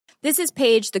This is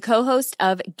Paige, the co-host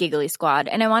of Giggly Squad,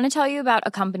 and I want to tell you about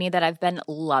a company that I've been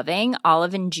loving,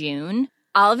 Olive and June.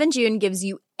 Olive and June gives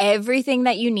you everything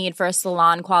that you need for a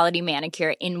salon-quality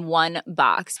manicure in one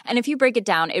box. And if you break it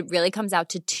down, it really comes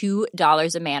out to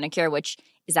 $2 a manicure, which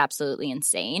is absolutely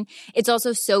insane. It's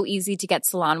also so easy to get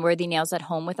salon-worthy nails at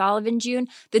home with Olive and June.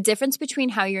 The difference between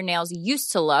how your nails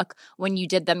used to look when you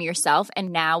did them yourself and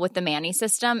now with the Mani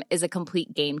system is a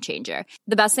complete game changer.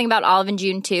 The best thing about Olive and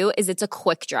June, too, is it's a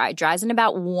quick dry. Dries in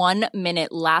about 1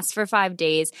 minute, lasts for 5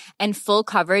 days, and full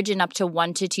coverage in up to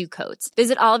 1 to 2 coats.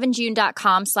 Visit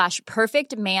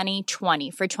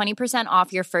oliveandjune.com/perfectmani20 for 20%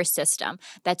 off your first system.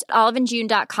 That's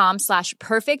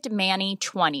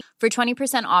oliveandjune.com/perfectmani20 for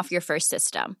 20% off your first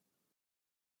system.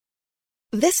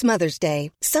 This Mother's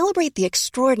Day, celebrate the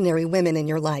extraordinary women in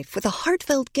your life with a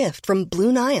heartfelt gift from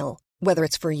Blue Nile. Whether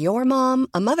it's for your mom,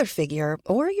 a mother figure,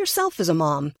 or yourself as a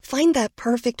mom, find that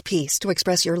perfect piece to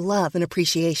express your love and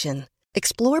appreciation.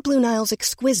 Explore Blue Nile's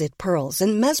exquisite pearls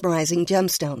and mesmerizing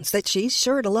gemstones that she's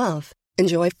sure to love.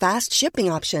 Enjoy fast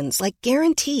shipping options like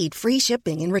guaranteed free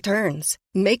shipping and returns.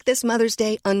 Make this Mother's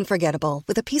Day unforgettable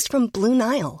with a piece from Blue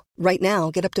Nile. Right now,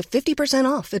 get up to 50%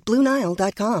 off at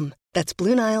BlueNile.com. That's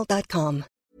BlueNile.com.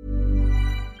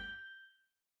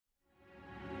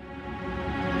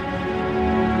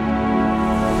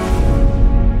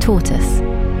 Tortoise.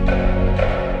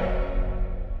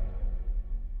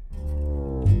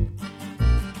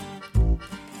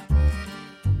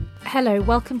 Hello,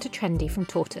 welcome to Trendy from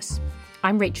Tortoise.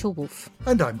 I'm Rachel Wolfe.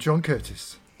 And I'm John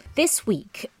Curtis. This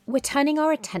week, we're turning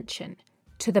our attention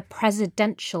to the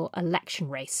presidential election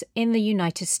race in the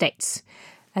United States.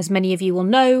 As many of you will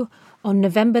know, on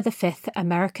November the 5th,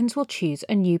 Americans will choose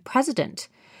a new president.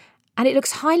 And it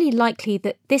looks highly likely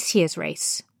that this year's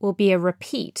race will be a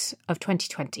repeat of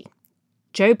 2020.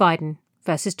 Joe Biden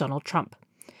versus Donald Trump.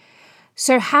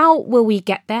 So how will we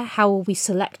get there? How will we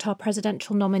select our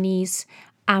presidential nominees?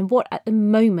 And what at the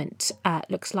moment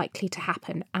looks likely to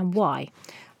happen and why?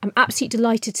 I'm absolutely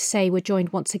delighted to say we're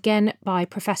joined once again by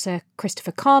Professor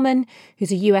Christopher Carman,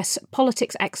 who's a US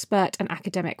politics expert and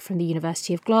academic from the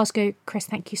University of Glasgow. Chris,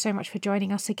 thank you so much for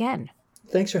joining us again.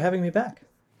 Thanks for having me back.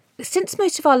 Since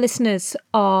most of our listeners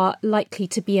are likely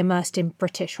to be immersed in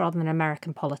British rather than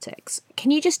American politics, can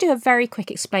you just do a very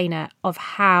quick explainer of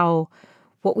how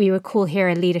what we would call here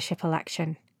a leadership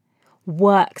election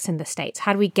works in the States?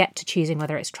 How do we get to choosing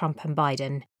whether it's Trump and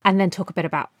Biden? And then talk a bit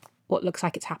about what looks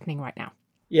like it's happening right now.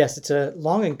 Yes, it's a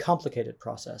long and complicated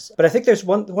process. But I think there's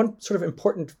one sort of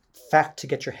important fact to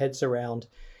get your heads around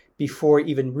before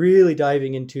even really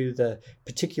diving into the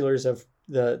particulars of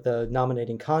the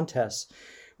nominating contests,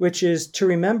 which is to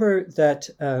remember that,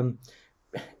 in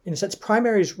a sense,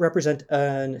 primaries represent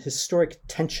an historic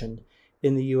tension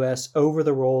in the US over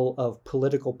the role of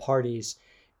political parties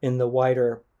in the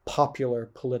wider popular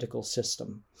political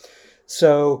system.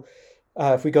 So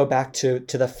if we go back to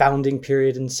the founding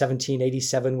period in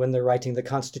 1787 when they're writing the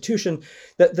Constitution,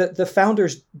 the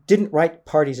founders didn't write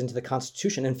parties into the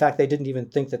Constitution. In fact, they didn't even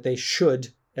think that they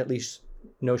should, at least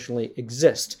notionally,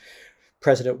 exist.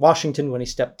 President Washington, when he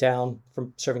stepped down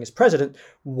from serving as president,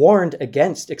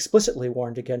 explicitly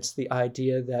warned against the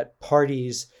idea that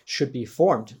parties should be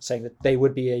formed, saying that they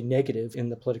would be a negative in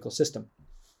the political system.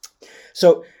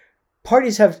 So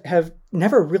parties have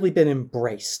never really been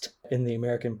embraced in the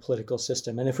American political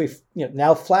system. And if we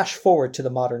now flash forward to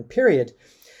the modern period,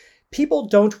 people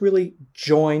don't really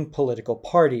join political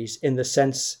parties in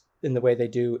the way they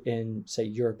do in, say,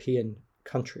 European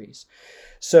countries.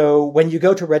 So when you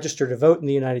go to register to vote in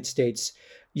the United States,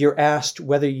 you're asked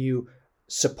whether you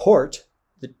support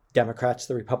the Democrats,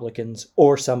 the Republicans,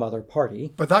 or some other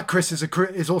party. But that, Chris,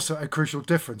 is also a crucial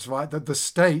difference, right? That the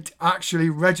state actually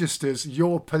registers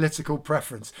your political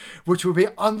preference, which would be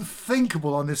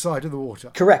unthinkable on this side of the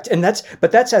water. Correct. And that's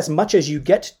as much as you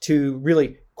get to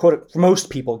really,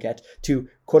 most people get to,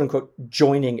 quote unquote,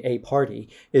 joining a party,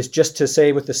 is just to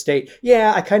say with the state,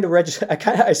 yeah, I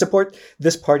support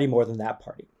this party more than that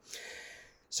party.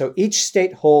 So each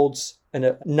state holds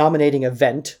a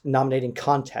nominating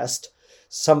contest,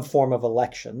 some form of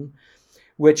election,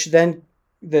 which then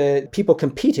the people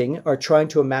competing are trying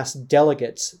to amass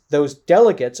delegates. Those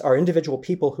delegates are individual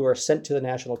people who are sent to the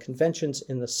national conventions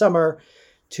in the summer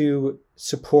to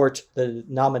support the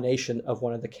nomination of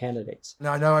one of the candidates.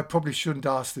 Now, I know I probably shouldn't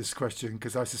ask this question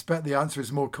because I suspect the answer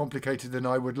is more complicated than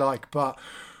I would like, but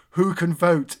who can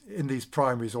vote in these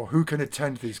primaries or who can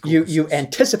attend these caucuses? You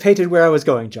anticipated where I was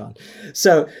going, John.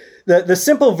 So the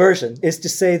simple version is to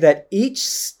say that each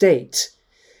state,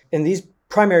 and these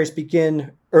primaries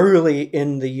begin early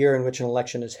in the year in which an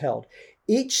election is held,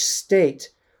 each state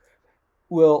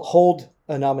will hold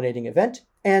a nominating event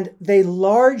And they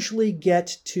largely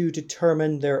get to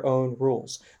determine their own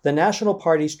rules. The national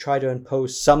parties try to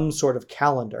impose some sort of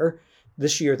calendar.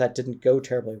 This year that didn't go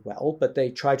terribly well, but they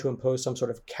try to impose some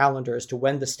sort of calendar as to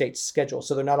when the states schedule.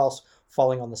 So they're not all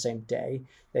falling on the same day.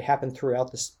 They happen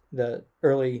throughout the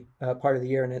early part of the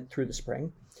year and then through the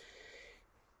spring.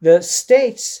 The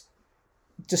states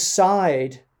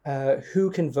decide who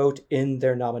can vote in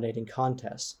their nominating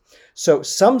contests. So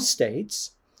some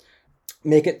states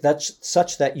make it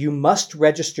such that you must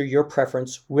register your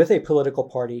preference with a political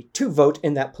party to vote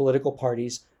in that political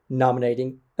party's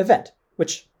nominating event,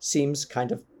 which seems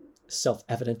kind of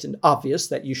self-evident and obvious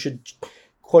that you should,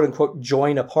 quote unquote,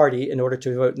 join a party in order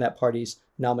to vote in that party's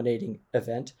nominating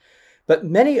event. But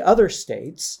many other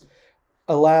states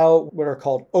allow what are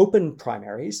called open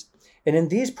primaries. And in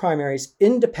these primaries,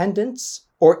 independents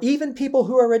or even people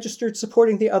who are registered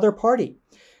supporting the other party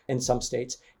in some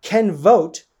states can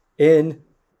vote in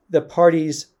the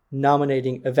party's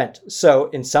nominating event. So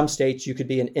in some states, you could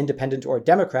be an independent or a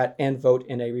Democrat and vote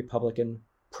in a Republican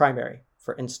primary,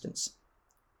 for instance.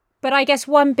 But I guess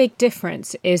one big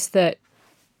difference is that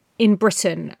in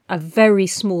Britain, a very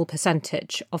small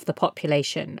percentage of the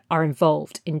population are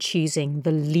involved in choosing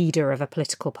the leader of a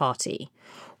political party.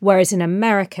 Whereas in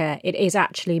America, it is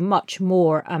actually much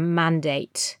more a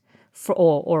mandate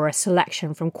or a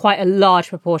selection from quite a large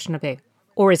proportion of people.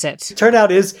 Or is it?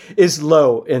 Turnout is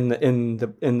low in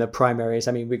the primaries.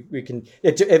 I mean, we can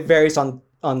it varies on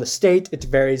the state. It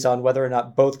varies on whether or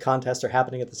not both contests are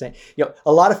happening at the same.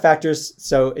 A lot of factors.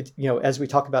 So as we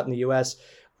talk about in the U.S.,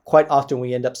 quite often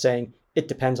we end up saying it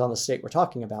depends on the state we're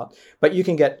talking about. But you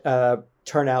can get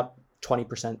turnout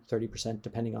 20%, 30%,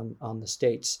 depending on the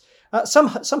states.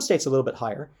 Some states a little bit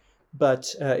higher,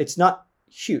 but it's not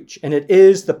huge. And it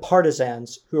is the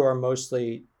partisans who are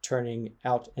mostly turning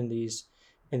out in these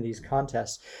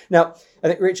contests. Now, I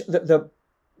think, Rich, the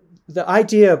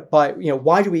idea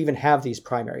why do we even have these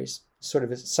primaries sort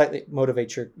of slightly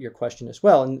motivates your question as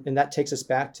well. And that takes us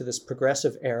back to this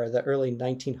progressive era, the early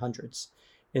 1900s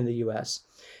in the US.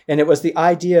 And it was the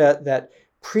idea that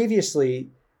previously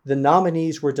the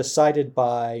nominees were decided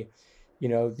by,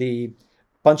 the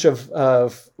bunch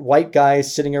of white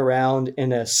guys sitting around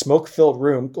in a smoke-filled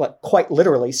room, like quite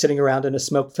literally sitting around in a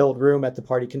smoke-filled room at the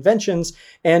party conventions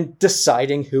and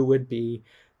deciding who would be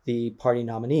the party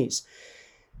nominees.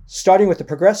 Starting with the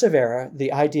progressive era,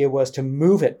 the idea was to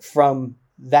move it from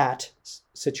that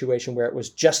situation where it was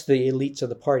just the elites of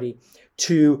the party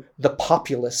to the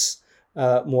populace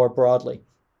more broadly.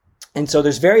 And so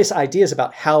there's various ideas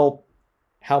about how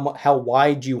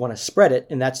wide you want to spread it,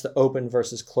 and that's the open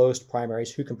versus closed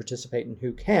primaries, who can participate and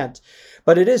who can't.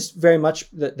 But it is very much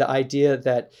the idea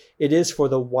that it is for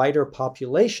the wider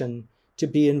population to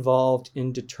be involved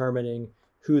in determining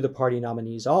who the party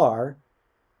nominees are,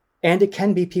 and it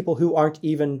can be people who aren't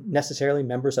even necessarily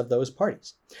members of those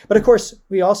parties. But of course,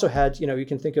 we also had, you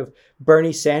can think of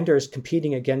Bernie Sanders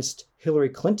competing against Hillary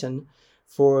Clinton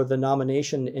for the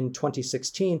nomination in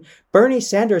 2016. Bernie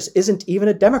Sanders isn't even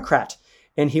a Democrat,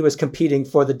 and he was competing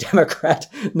for the Democrat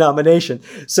nomination.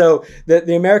 So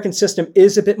the American system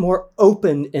is a bit more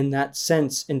open in that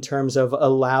sense in terms of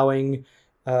allowing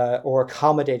or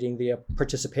accommodating the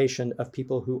participation of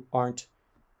people who aren't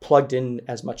plugged in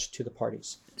as much to the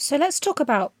parties. So let's talk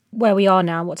about where we are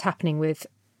now and what's happening with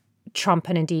Trump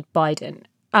and indeed Biden.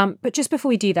 But just before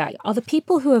we do that, are the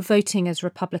people who are voting as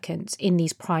Republicans in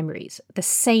these primaries the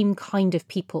same kind of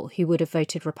people who would have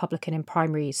voted Republican in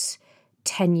primaries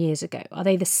 10 years ago? Are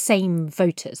they the same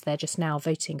voters? They're just now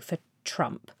voting for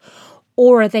Trump.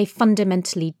 Or are they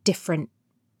fundamentally different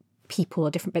people or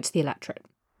different bits of the electorate?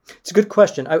 It's a good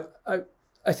question.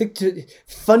 I think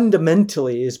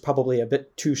fundamentally is probably a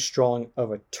bit too strong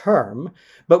of a term,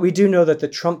 but we do know that the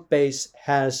Trump base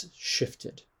has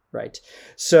shifted, right?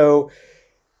 So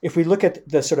if we look at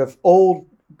the sort of old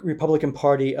Republican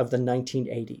Party of the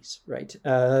 1980s, right?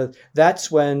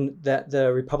 That's when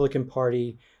the Republican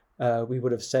Party, we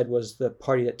would have said, was the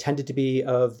party that tended to be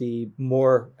of the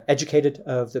more educated,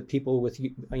 of the people with,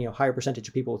 higher percentage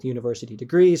of people with university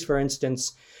degrees, for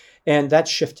instance, and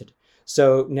that's shifted.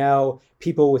 So now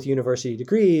people with university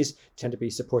degrees tend to be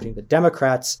supporting the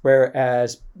Democrats,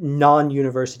 whereas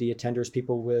non-university attenders,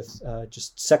 people with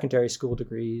just secondary school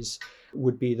degrees,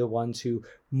 would be the ones who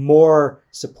more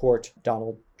support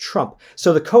Donald Trump.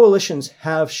 So the coalitions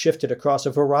have shifted across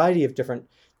a variety of different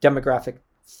demographic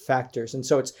factors. And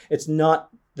so it's not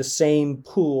the same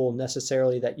pool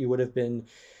necessarily that you would have been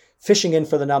fishing in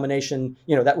for the nomination,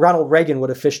 that Ronald Reagan would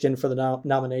have fished in for the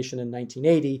nomination in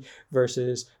 1980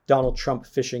 versus Donald Trump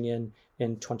fishing in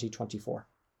 2024.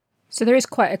 So there is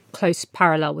quite a close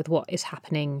parallel with what is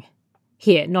happening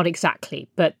here, not exactly,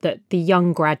 but that the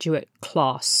young graduate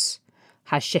class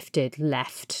has shifted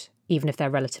left, even if they're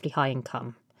relatively high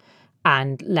income,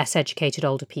 and less educated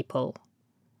older people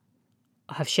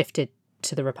have shifted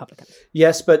to the Republicans.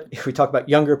 Yes, but if we talk about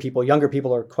younger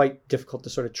people are quite difficult to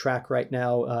sort of track right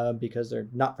now because they're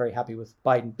not very happy with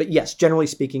Biden. But yes, generally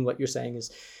speaking, what you're saying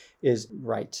is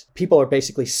right. People are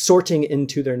basically sorting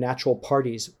into their natural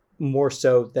parties more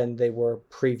so than they were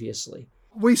previously.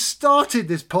 We started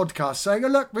this podcast saying, oh,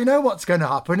 look, we know what's going to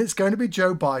happen. It's going to be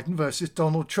Joe Biden versus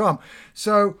Donald Trump.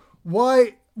 So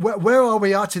where are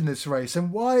we at in this race?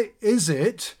 And why is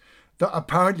it that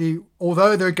apparently,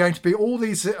 although there are going to be all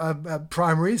these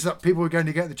primaries that people are going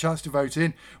to get the chance to vote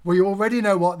in, we already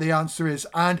know what the answer is.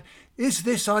 And is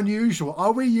this unusual?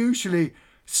 Are we usually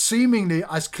seemingly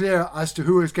as clear as to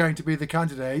who is going to be the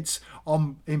candidates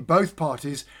in both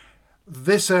parties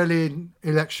this early in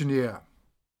election year?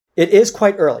 It is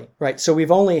quite early, right? So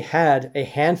we've only had a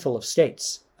handful of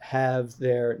states have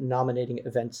their nominating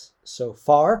events so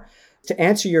far. To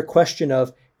answer your question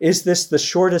of, is this the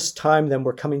shortest time then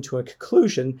we're coming to a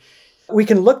conclusion? We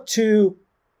can look to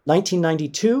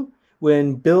 1992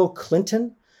 when Bill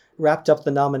Clinton wrapped up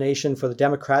the nomination for the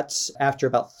Democrats after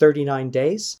about 39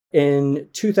 days. In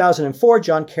 2004,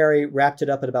 John Kerry wrapped it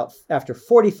up after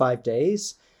 45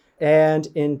 days. And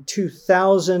in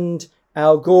 2000,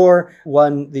 Al Gore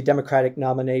won the Democratic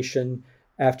nomination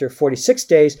after 46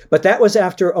 days, but that was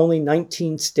after only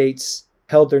 19 states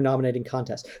held their nominating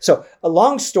contest. So a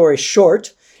long story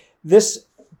short, this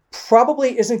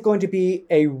probably isn't going to be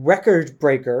a record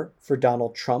breaker for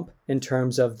Donald Trump in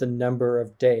terms of the number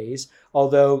of days,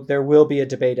 although there will be a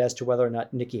debate as to whether or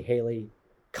not Nikki Haley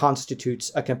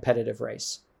constitutes a competitive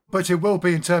race. But it will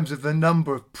be in terms of the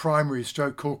number of primary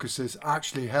stroke caucuses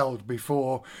actually held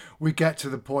before we get to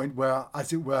the point where,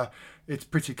 as it were, it's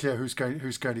pretty clear who's going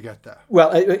to get there.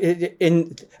 Well,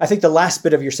 I think the last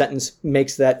bit of your sentence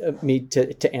makes that me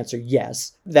to answer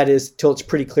yes. That is, till it's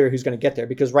pretty clear who's going to get there,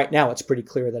 because right now it's pretty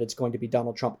clear that it's going to be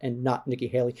Donald Trump and not Nikki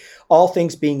Haley. All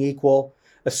things being equal,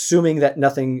 assuming that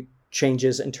nothing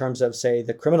changes in terms of, say,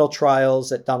 the criminal trials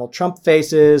that Donald Trump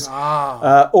faces,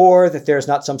 or that there's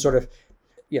not some sort of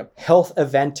health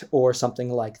event or something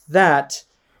like that.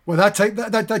 Well,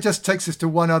 that just takes us to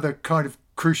one other kind of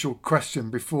crucial question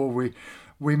before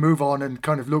we move on and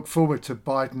kind of look forward to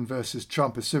Biden versus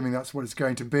Trump, assuming that's what it's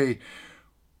going to be.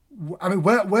 I mean,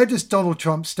 where does Donald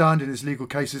Trump stand in his legal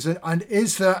cases? And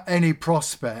is there any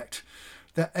prospect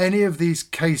that any of these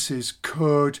cases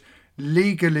could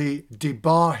legally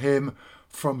debar him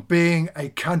from being a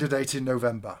candidate in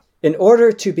November? In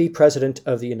order to be president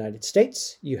of the United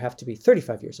States, you have to be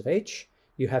 35 years of age,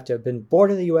 you have to have been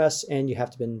born in the U.S., and you have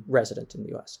to have been resident in the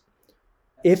U.S.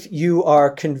 If you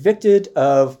are convicted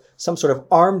of some sort of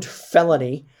armed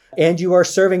felony and you are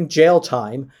serving jail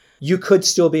time, you could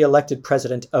still be elected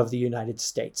president of the United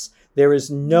States. There is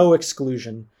no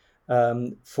exclusion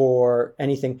for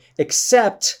anything,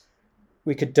 except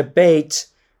we could debate,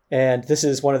 and this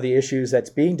is one of the issues that's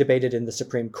being debated in the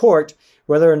Supreme Court,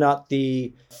 whether or not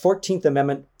the 14th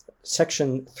Amendment,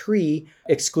 Section 3,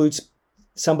 excludes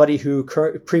somebody who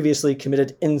previously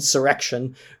committed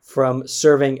insurrection from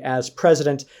serving as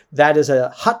president. That is a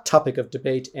hot topic of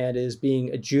debate and is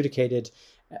being adjudicated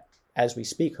as we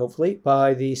speak, hopefully,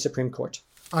 by the Supreme Court.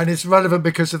 And it's relevant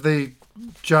because of the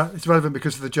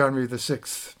January the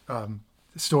 6th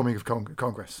storming of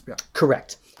Congress. Yeah,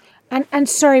 correct. And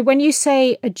sorry, when you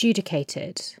say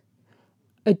adjudicated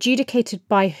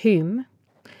by whom?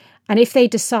 And if they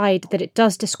decide that it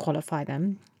does disqualify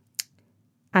them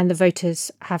and the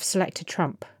voters have selected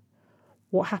Trump,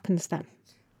 what happens then?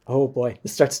 Oh boy,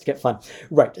 this starts to get fun.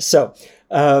 Right. So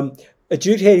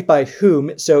adjudicated by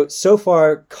whom? So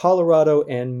far, Colorado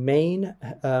and Maine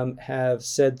have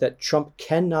said that Trump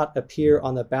cannot appear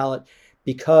on the ballot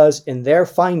because in their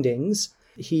findings,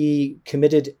 he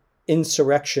committed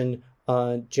insurrection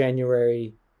on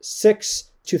January 6,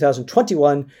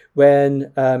 2021,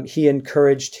 when he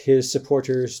encouraged his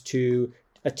supporters to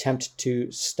attempt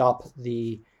to stop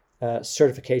the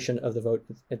certification of the vote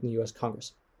in the U.S.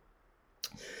 Congress.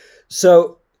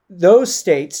 So those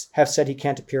states have said he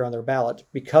can't appear on their ballot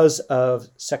because of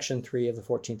Section 3 of the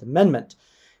 14th Amendment,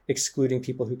 excluding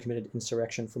people who committed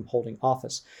insurrection from holding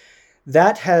office.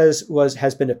 That has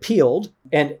been appealed.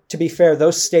 And to be fair,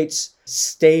 those states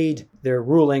stayed their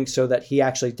ruling so that he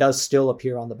actually does still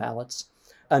appear on the ballots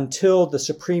until the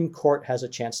Supreme Court has a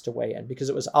chance to weigh in, because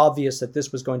it was obvious that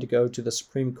this was going to go to the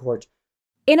Supreme Court.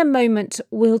 In a moment,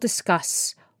 we'll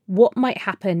discuss what might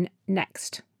happen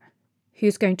next.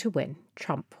 Who's going to win,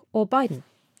 Trump or Biden?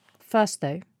 First,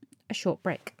 though, a short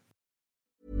break.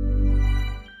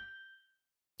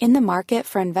 In the market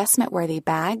for investment-worthy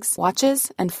bags,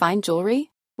 watches, and fine jewelry,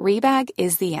 Rebag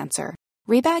is the answer.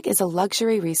 Rebag is a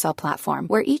luxury resale platform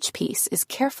where each piece is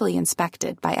carefully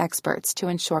inspected by experts to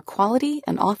ensure quality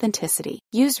and authenticity.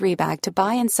 Use Rebag to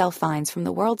buy and sell finds from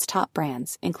the world's top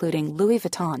brands, including Louis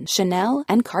Vuitton, Chanel,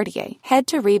 and Cartier. Head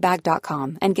to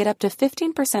Rebag.com and get up to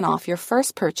 15% off your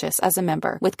first purchase as a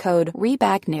member with code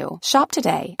REBAGNEW. Shop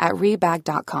today at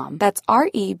Rebag.com. That's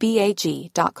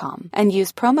REBAG.com. And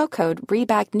use promo code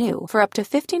REBAGNEW for up to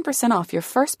 15% off your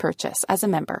first purchase as a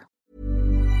member.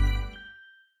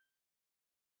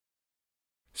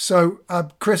 So,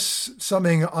 Chris,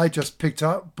 something I just picked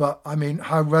up, but I mean,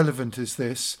 how relevant is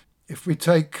this? If we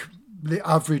take the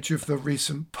average of the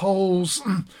recent polls,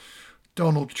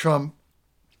 Donald Trump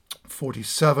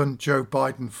 47, Joe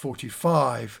Biden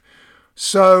 45.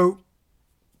 So,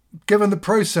 given the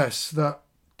process that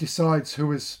decides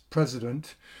who is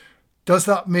president, does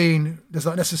that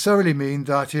necessarily mean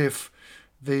that if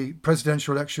the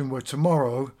presidential election were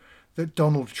tomorrow, that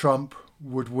Donald Trump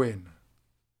would win?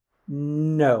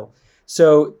 No.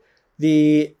 So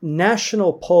the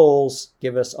national polls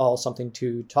give us all something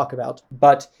to talk about,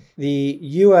 but the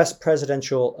U.S.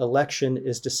 presidential election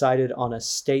is decided on a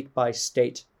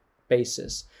state-by-state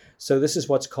basis. So this is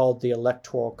what's called the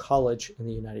Electoral College in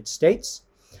the United States.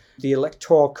 The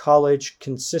Electoral College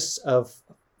consists of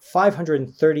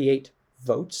 538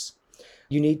 votes.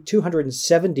 You need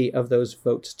 270 of those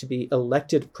votes to be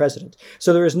elected president.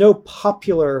 So there is no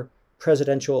popular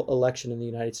presidential election in the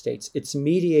United States. It's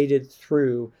mediated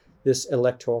through this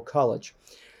Electoral College.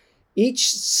 Each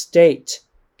state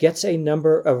gets a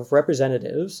number of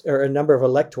representatives or a number of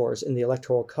electors in the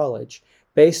Electoral College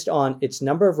based on its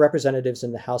number of representatives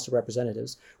in the House of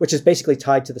Representatives, which is basically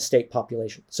tied to the state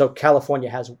population. So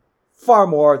California has far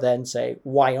more than, say,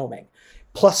 Wyoming,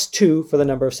 plus 2 for the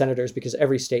number of senators because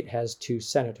every state has 2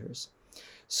 senators.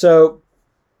 So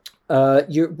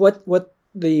what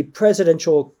the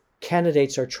presidential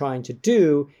candidates are trying to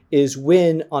do is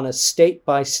win on a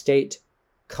state-by-state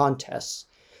contest.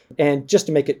 And just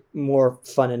to make it more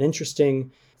fun and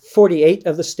interesting, 48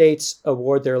 of the states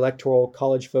award their electoral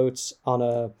college votes on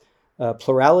a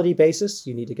plurality basis.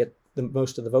 You need to get the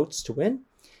most of the votes to win.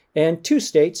 And 2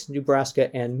 states, Nebraska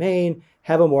and Maine,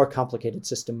 have a more complicated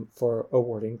system for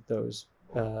awarding those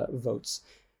votes.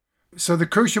 So the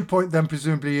crucial point then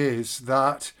presumably is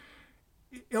that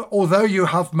although you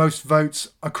have most votes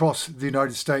across the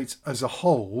United States as a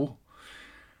whole,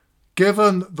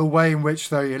 given the way in which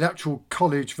the electoral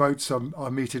college votes are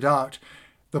meted out,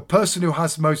 the person who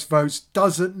has most votes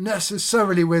doesn't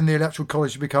necessarily win the electoral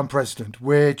college to become president,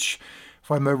 which,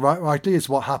 if I remember rightly, is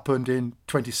what happened in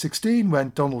 2016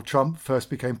 when Donald Trump first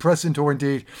became president, or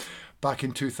indeed back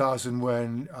in 2000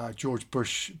 when George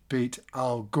Bush beat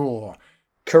Al Gore.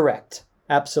 Correct.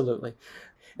 Absolutely.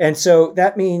 And so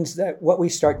that means that what we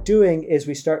start doing is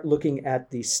we start looking at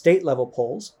the state level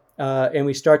polls and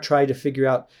we start trying to figure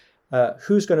out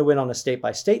who's going to win on a state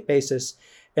by state basis.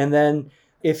 And then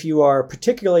if you are a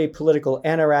particularly political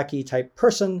anarchy type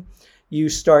person, you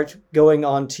start going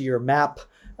onto your map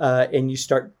and you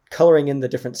start coloring in the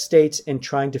different states and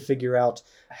trying to figure out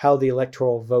how the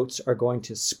electoral votes are going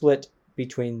to split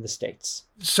between the states.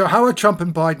 So how are Trump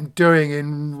and Biden doing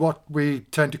in what we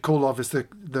tend to call of as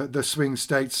the swing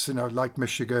states, like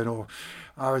Michigan or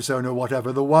Arizona or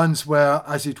whatever, the ones where,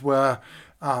 as it were,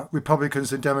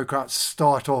 Republicans and Democrats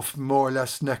start off more or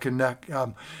less neck and neck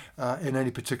in any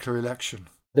particular election?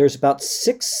 There's about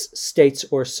 6 states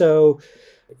or so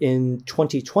in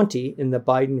 2020 in the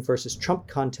Biden versus Trump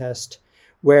contest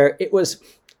where it was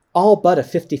all but a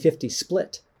 50-50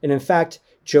 split. And in fact,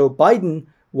 Joe Biden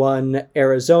won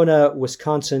Arizona,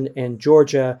 Wisconsin, and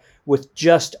Georgia with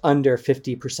just under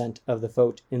 50% of the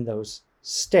vote in those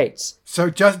states. So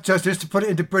just to put it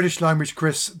into British language,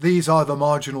 Chris, these are the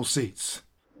marginal seats.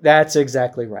 That's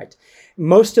exactly right.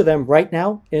 Most of them right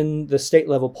now in the state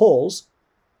level polls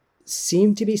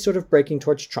seem to be sort of breaking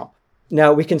towards Trump.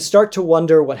 Now, we can start to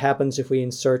wonder what happens if we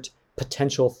insert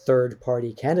potential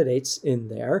third-party candidates in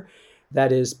there.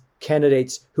 That is,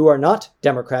 candidates who are not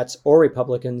Democrats or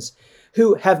Republicans,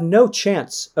 who have no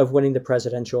chance of winning the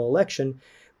presidential election.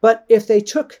 But if they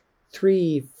took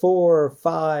 3, 4,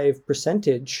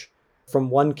 5% from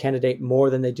one candidate more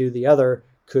than they do the other,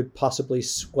 could possibly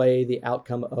sway the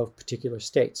outcome of particular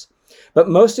states. But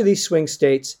most of these swing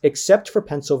states, except for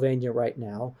Pennsylvania right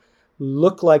now,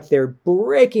 look like they're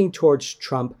breaking towards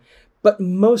Trump, but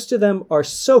most of them are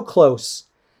so close,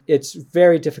 it's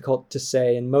very difficult to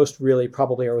say, and most really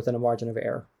probably are within a margin of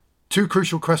error. 2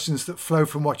 crucial questions that flow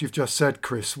from what you've just said,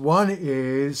 Chris. One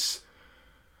is,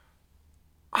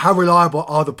 how reliable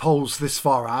are the polls this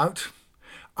far out?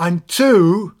 And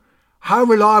two, how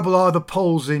reliable are the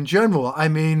polls in general? I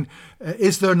mean,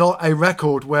 is there not a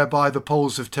record whereby the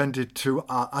polls have tended to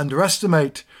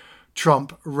underestimate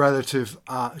Trump relative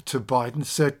to Biden,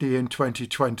 certainly in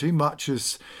 2020, much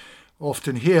as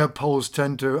often here polls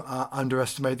tend to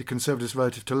underestimate the Conservatives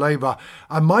relative to Labour,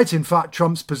 and might in fact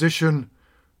Trump's position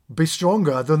be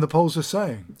stronger than the polls are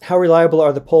saying? How reliable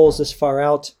are the polls this far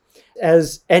out?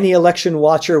 As any election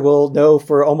watcher will know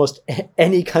for almost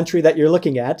any country that you're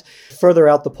looking at, further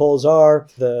out the polls are,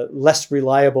 the less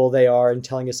reliable they are in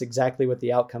telling us exactly what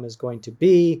the outcome is going to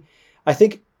be. I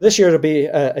think this year it'll be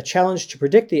a challenge to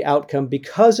predict the outcome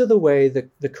because of the way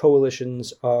the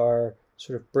coalitions are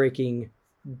sort of breaking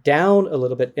down a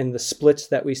little bit in the splits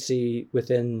that we see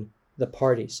within the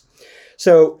parties.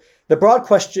 So the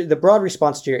broad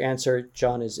response to your answer,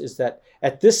 John, is that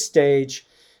at this stage,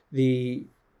 the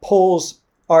polls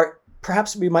are,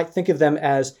 perhaps we might think of them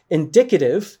as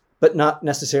indicative, but not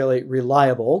necessarily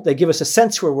reliable. They give us a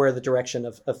sense for where the direction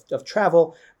of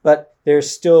travel, but there's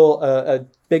still a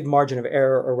big margin of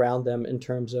error around them in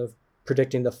terms of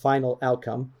predicting the final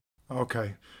outcome.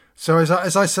 Okay. So as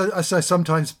I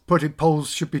sometimes put it,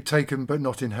 polls should be taken but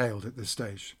not inhaled at this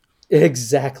stage.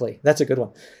 Exactly. That's a good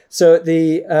one. So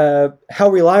the how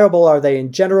reliable are they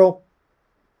in general?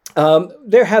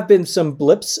 There have been some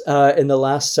blips in the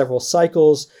last several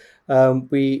cycles.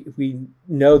 We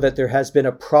know that there has been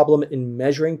a problem in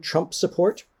measuring Trump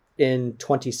support in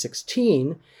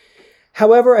 2016.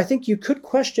 However, I think you could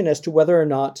question as to whether or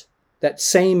not that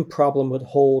same problem would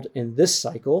hold in this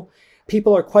cycle.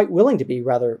 People are quite willing to be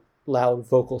rather loud,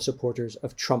 vocal supporters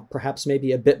of Trump, perhaps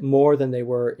maybe a bit more than they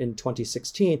were in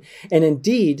 2016. And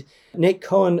indeed, Nate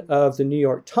Cohn of the New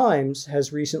York Times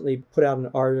has recently put out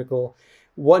an article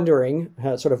wondering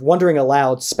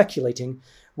aloud, speculating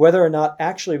whether or not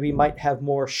actually we might have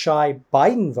more shy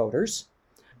Biden voters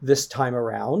this time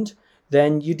around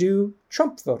than you do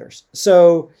Trump voters.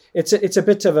 So it's a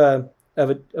bit of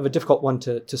a difficult one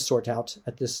to sort out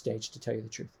at this stage, to tell you the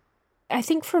truth. I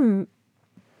think from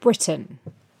Britain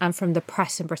and from the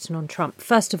press in Britain on Trump,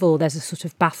 first of all, there's a sort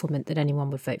of bafflement that anyone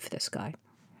would vote for this guy.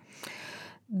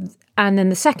 And then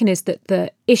the second is that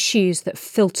the issues that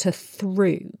filter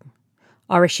through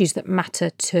are issues that matter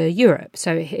to Europe.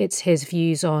 So it's his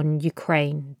views on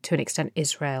Ukraine, to an extent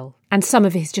Israel, and some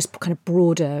of his just kind of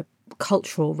broader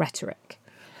cultural rhetoric.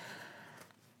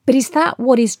 But is that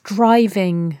what is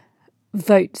driving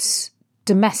votes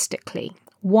domestically?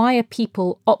 Why are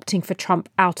people opting for Trump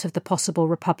out of the possible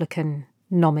Republican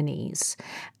nominees?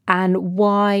 And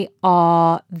why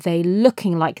are they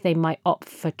looking like they might opt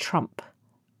for Trump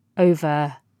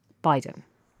over Biden?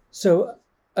 So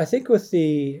I think with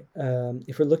the,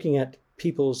 if we're looking at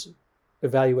people's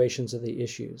evaluations of the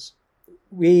issues,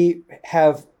 we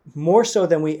have more so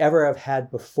than we ever have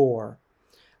had before,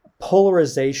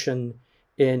 polarization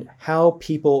in how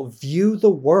people view the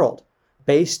world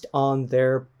based on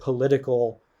their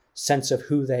political sense of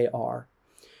who they are,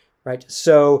 right?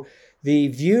 So the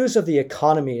views of the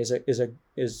economy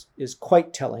is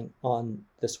quite telling on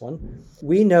this one.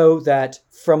 We know that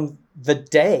from the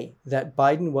day that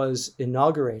Biden was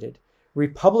inaugurated,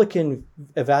 Republican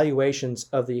evaluations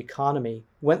of the economy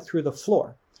went through the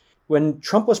floor. When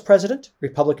Trump was president,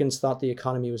 Republicans thought the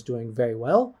economy was doing very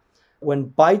well. When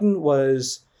Biden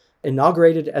was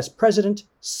inaugurated as president,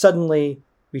 suddenly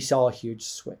we saw a huge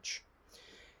switch.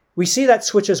 We see that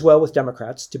switch as well with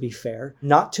Democrats, to be fair,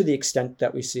 not to the extent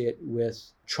that we see it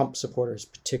with Trump supporters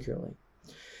particularly.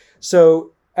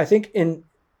 So I think in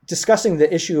discussing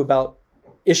the issue about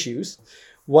issues,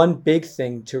 one big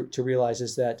thing to realize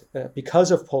is that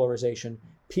because of polarization,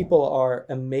 people are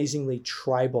amazingly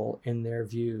tribal in their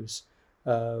views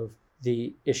of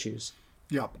the issues.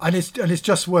 Yeah, and it's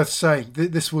just worth saying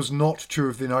this was not true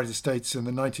of the United States in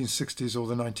the 1960s or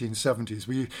the 1970s.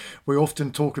 We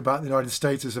often talk about the United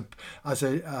States as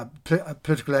a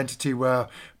political entity where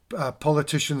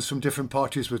politicians from different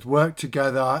parties would work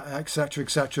together,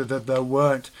 etc., that there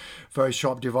weren't very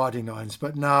sharp dividing lines.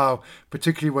 But now,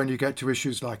 particularly when you get to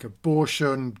issues like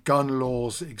abortion, gun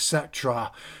laws,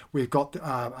 etc., we've got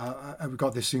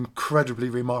this incredibly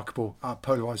remarkable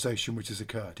polarization which has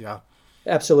occurred. Yeah.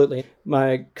 Absolutely.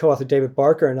 My co-author David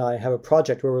Barker and I have a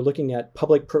project where we're looking at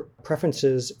public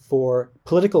preferences for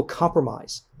political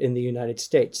compromise in the United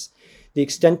States, the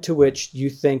extent to which you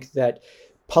think that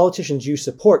politicians you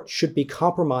support should be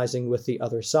compromising with the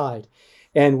other side.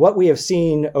 And what we have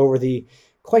seen over the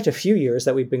quite a few years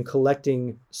that we've been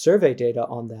collecting survey data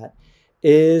on that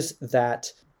is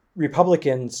that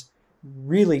Republicans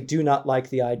really do not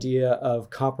like the idea of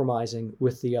compromising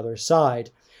with the other side.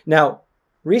 Now,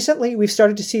 Recently, we've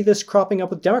started to see this cropping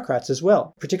up with Democrats as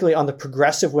well, particularly on the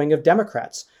progressive wing of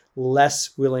Democrats,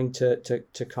 less willing to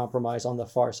compromise on the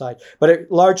far side. But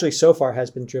it largely so far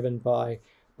has been driven by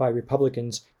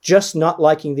Republicans just not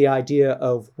liking the idea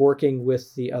of working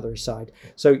with the other side.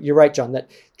 So you're right, John, that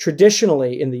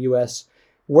traditionally in the US,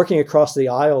 working across the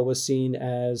aisle was seen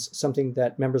as something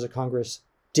that members of Congress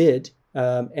did.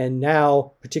 And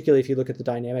now, particularly if you look at the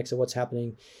dynamics of what's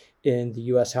happening in the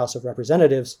US House of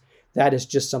Representatives, that is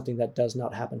just something that does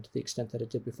not happen to the extent that it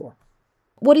did before.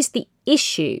 What is the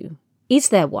issue? Is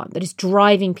there one that is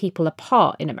driving people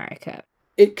apart in America?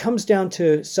 It comes down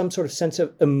to some sort of sense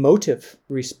of emotive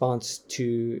response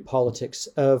to politics,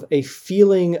 of a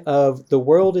feeling of the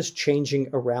world is changing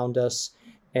around us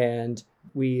and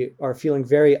we are feeling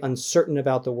very uncertain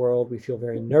about the world. We feel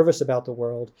very nervous about the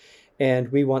world, and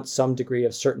we want some degree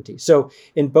of certainty. So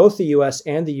in both the US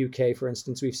and the UK, for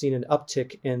instance, we've seen an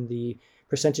uptick in the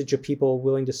percentage of people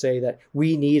willing to say that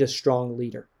we need a strong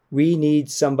leader. We need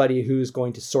somebody who's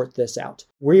going to sort this out.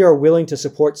 We are willing to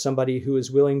support somebody who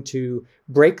is willing to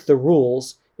break the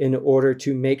rules in order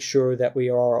to make sure that we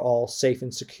are all safe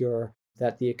and secure,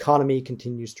 that the economy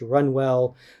continues to run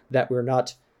well, that we're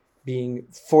not being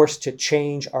forced to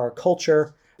change our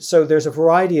culture. So there's a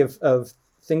variety of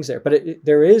things there. But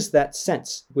there is that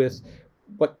sense with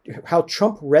how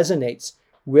Trump resonates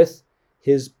with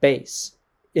his base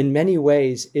in many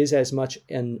ways is as much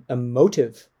an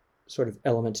emotive sort of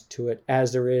element to it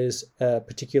as there is a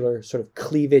particular sort of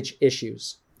cleavage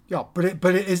issues. Yeah,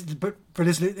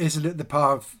 isn't it the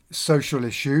power of social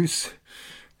issues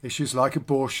like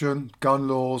abortion, gun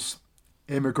laws,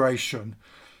 immigration,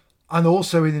 and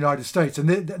also in the United States? And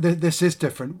this is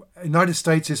different. The United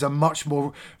States is a much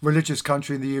more religious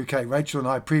country than the UK. Rachel and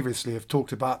I previously have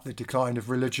talked about the decline of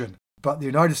religion. But the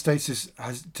United States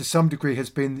has, to some degree,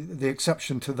 has been the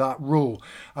exception to that rule.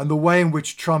 And the way in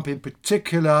which Trump in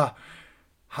particular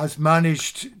has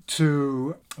managed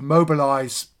to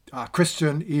mobilize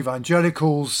Christian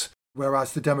evangelicals,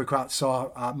 whereas the Democrats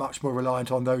are much more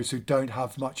reliant on those who don't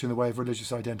have much in the way of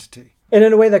religious identity. And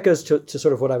in a way that goes to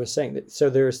sort of what I was saying.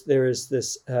 So there is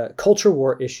this culture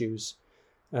war issues,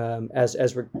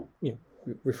 as we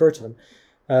refer to them.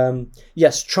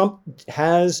 Yes, Trump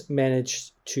has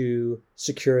managed to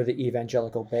secure the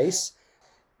evangelical base.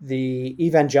 The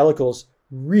evangelicals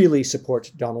really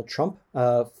support Donald Trump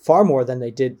far more than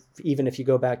they did, even if you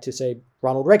go back to, say,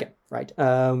 Ronald Reagan, right?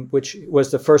 Which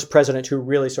was the first president who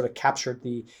really sort of captured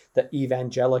the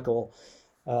evangelical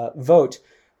vote.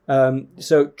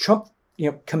 So Trump,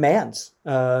 commands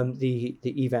the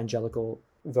evangelical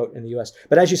vote in the U.S.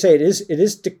 But as you say, it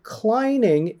is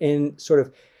declining in sort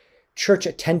of church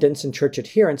attendance and church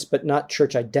adherence, but not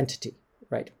church identity,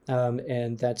 right?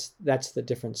 And that's the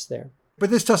difference there. But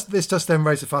this does then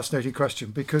raise a fascinating question,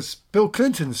 because Bill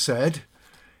Clinton said,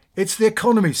 it's the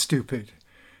economy, stupid.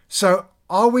 So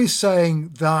are we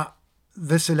saying that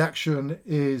this election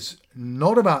is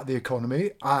not about the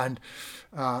economy and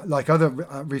like other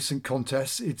recent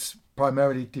contests, it's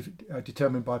primarily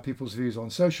determined by people's views on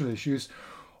social issues?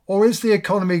 Or is the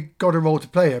economy got a role to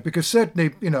play here? Because certainly,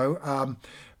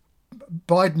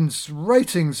 Biden's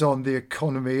ratings on the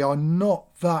economy are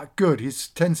not that good. He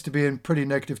tends to be in pretty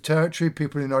negative territory.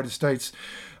 People in the United States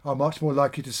are much more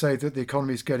likely to say that the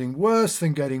economy is getting worse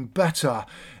than getting better.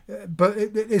 But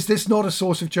is this not a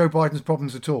source of Joe Biden's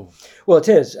problems at all? Well, it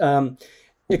is,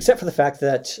 except for the fact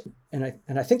that, and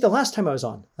I think the last time I was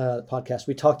on the podcast,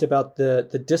 we talked about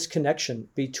the disconnection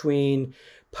between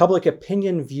public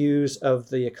opinion views of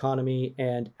the economy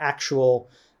and actual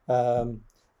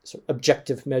sort of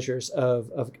objective measures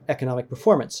of economic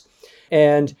performance.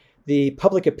 And the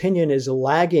public opinion is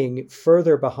lagging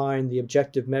further behind the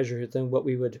objective measure than what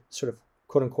we would sort of,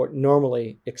 quote unquote,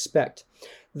 normally expect.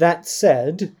 That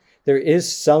said, there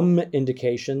is some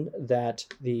indication that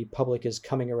the public is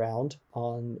coming around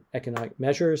on economic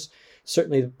measures.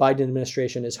 Certainly, the Biden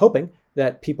administration is hoping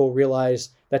that people realize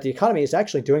that the economy is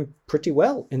actually doing pretty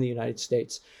well in the United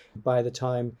States by the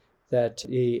time that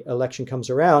the election comes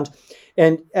around.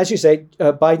 And as you say,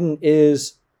 Biden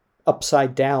is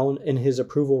upside down in his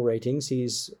approval ratings.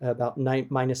 He's about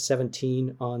minus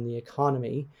 17 on the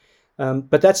economy.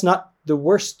 But that's not the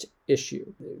worst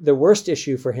issue. The worst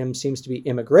issue for him seems to be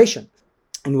immigration,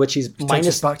 in which he's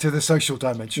minus back to the social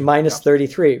dimension. Minus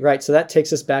 33, right? So that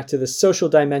takes us back to the social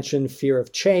dimension, fear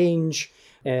of change,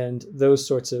 and those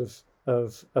sorts of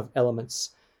elements.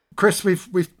 Chris,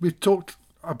 we've talked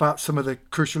about some of the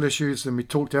crucial issues, and we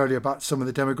talked earlier about some of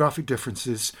the demographic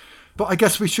differences. But I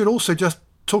guess we should also just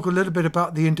talk a little bit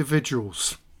about the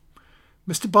individuals.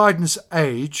 Mr. Biden's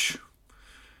age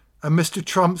and Mr.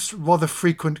 Trump's rather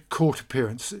frequent court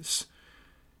appearances.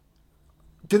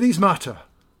 Do these matter?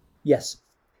 Yes,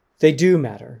 they do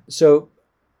matter. So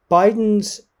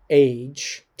Biden's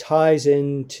age ties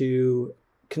into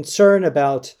concern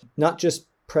about not just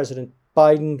President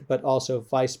Biden, but also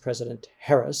Vice President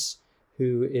Harris,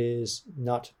 who is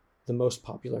not the most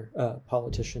popular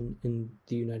politician in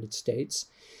the United States.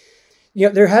 You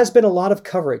know, there has been a lot of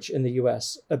coverage in the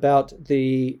U.S. about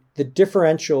the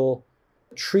differential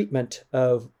treatment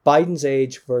of Biden's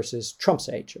age versus Trump's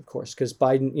age, of course, because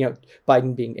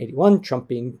Biden being 81, Trump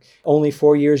being only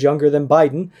 4 years younger than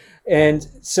Biden. And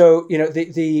so, you know,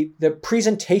 the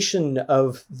presentation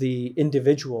of the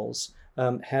individuals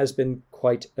has been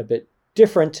quite a bit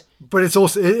different. But it's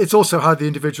also how the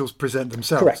individuals present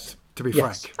themselves. Correct. To be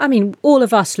Yes. frank. I mean, all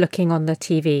of us looking on the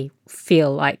TV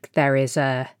feel like there is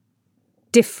a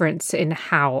difference in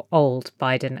how old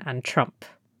Biden and Trump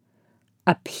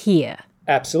appear.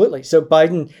 Absolutely. So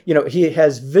Biden, you know, he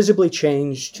has visibly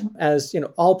changed, as, you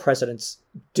know, all presidents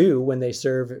do when they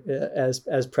serve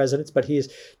as presidents, but he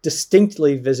is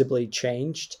distinctly visibly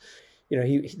changed. You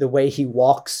know, the way he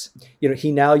walks, you know,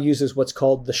 he now uses what's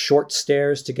called the short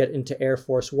stairs to get into Air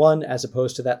Force One, as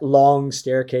opposed to that long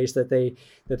staircase that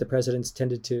the presidents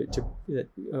tended to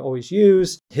always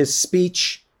use. His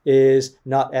speech is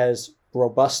not as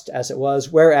robust as it was,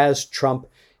 whereas Trump,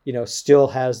 you know, still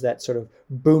has that sort of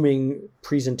booming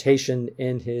presentation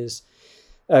in his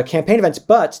campaign events.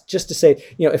 But just to say,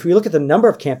 you know, if we look at the number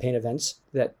of campaign events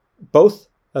that both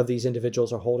of these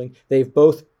individuals are holding, they've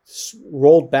both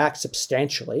rolled back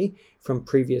substantially from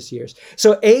previous years.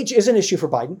 So age is an issue for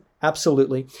Biden,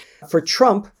 absolutely. For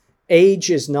Trump, age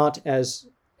is not as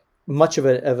much of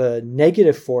a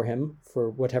negative for him for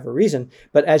whatever reason.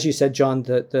 But as you said, John,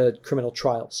 the criminal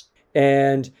trials.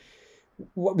 And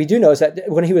what we do know is that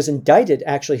when he was indicted,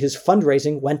 actually his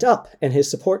fundraising went up and his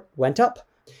support went up.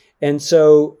 And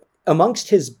so amongst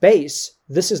his base,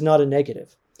 this is not a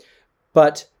negative.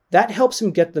 But that helps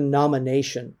him get the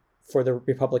nomination for the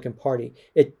Republican Party.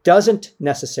 It doesn't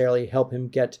necessarily help him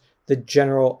get the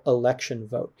general election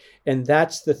vote. And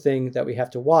that's the thing that we have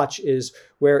to watch, is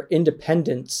where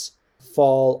independents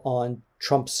fall on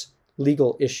Trump's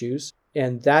legal issues.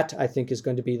 And that, I think, is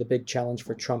going to be the big challenge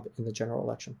for Trump in the general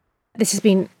election. This has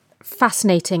been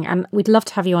fascinating, and we'd love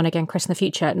to have you on again, Chris, in the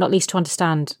future, not least to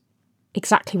understand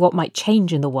exactly what might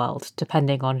change in the world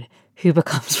depending on who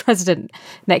becomes president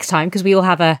next time, because we all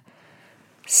have a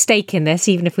stake in this,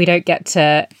 even if we don't get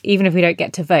to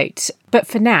vote. But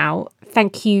for now,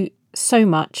 thank you so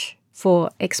much for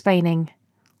explaining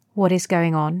what is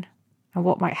going on and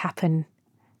what might happen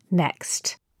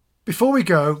next. Before we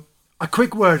go, a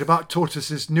quick word about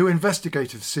Tortoise's new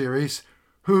investigative series,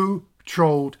 Who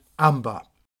Trolled Amber?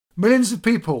 Millions of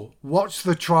people watched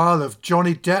the trial of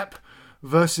Johnny Depp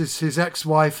versus his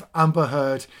ex-wife Amber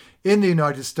Heard in the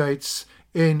United States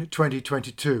in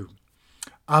 2022.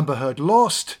 Amber Heard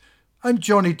lost and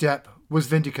Johnny Depp was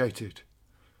vindicated.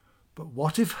 But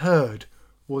what if Heard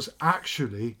was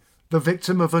actually the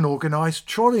victim of an organised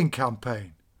trolling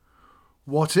campaign?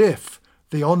 What if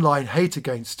the online hate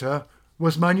against her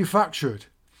was manufactured?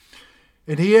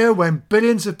 In a year when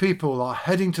billions of people are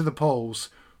heading to the polls,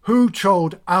 Who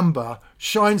Trolled Amber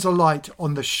shines a light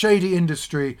on the shady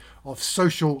industry of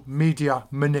social media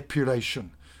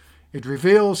manipulation. It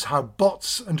reveals how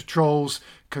bots and trolls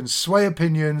can sway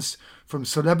opinions from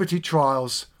celebrity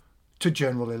trials to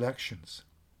general elections.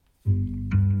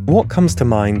 What comes to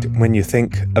mind when you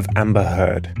think of Amber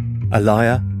Heard? A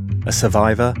liar? A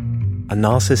survivor? A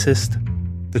narcissist?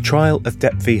 The trial of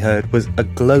Depp v. Heard was a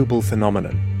global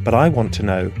phenomenon, but I want to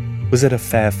know, was it a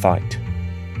fair fight?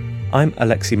 I'm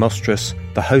Alexi Mostrous,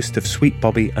 the host of Sweet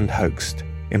Bobby and Hoaxed.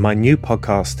 In my new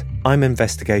podcast, I'm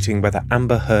investigating whether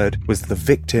Amber Heard was the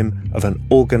victim of an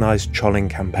organised trolling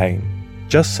campaign.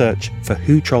 Just search for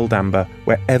Who Trolled Amber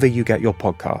wherever you get your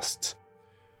podcasts.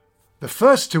 The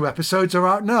first 2 episodes are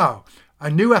out now,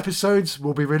 and new episodes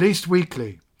will be released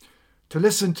weekly. To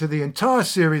listen to the entire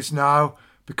series now,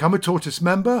 become a Tortoise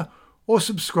member or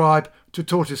subscribe to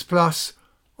Tortoise Plus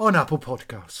on Apple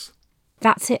Podcasts.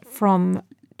 That's it from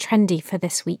Trendy for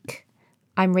this week.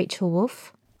 I'm Rachel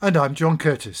Wolfe. And I'm John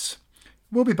Curtis.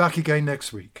 We'll be back again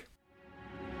next week.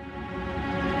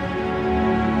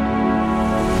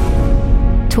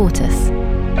 Tortoise.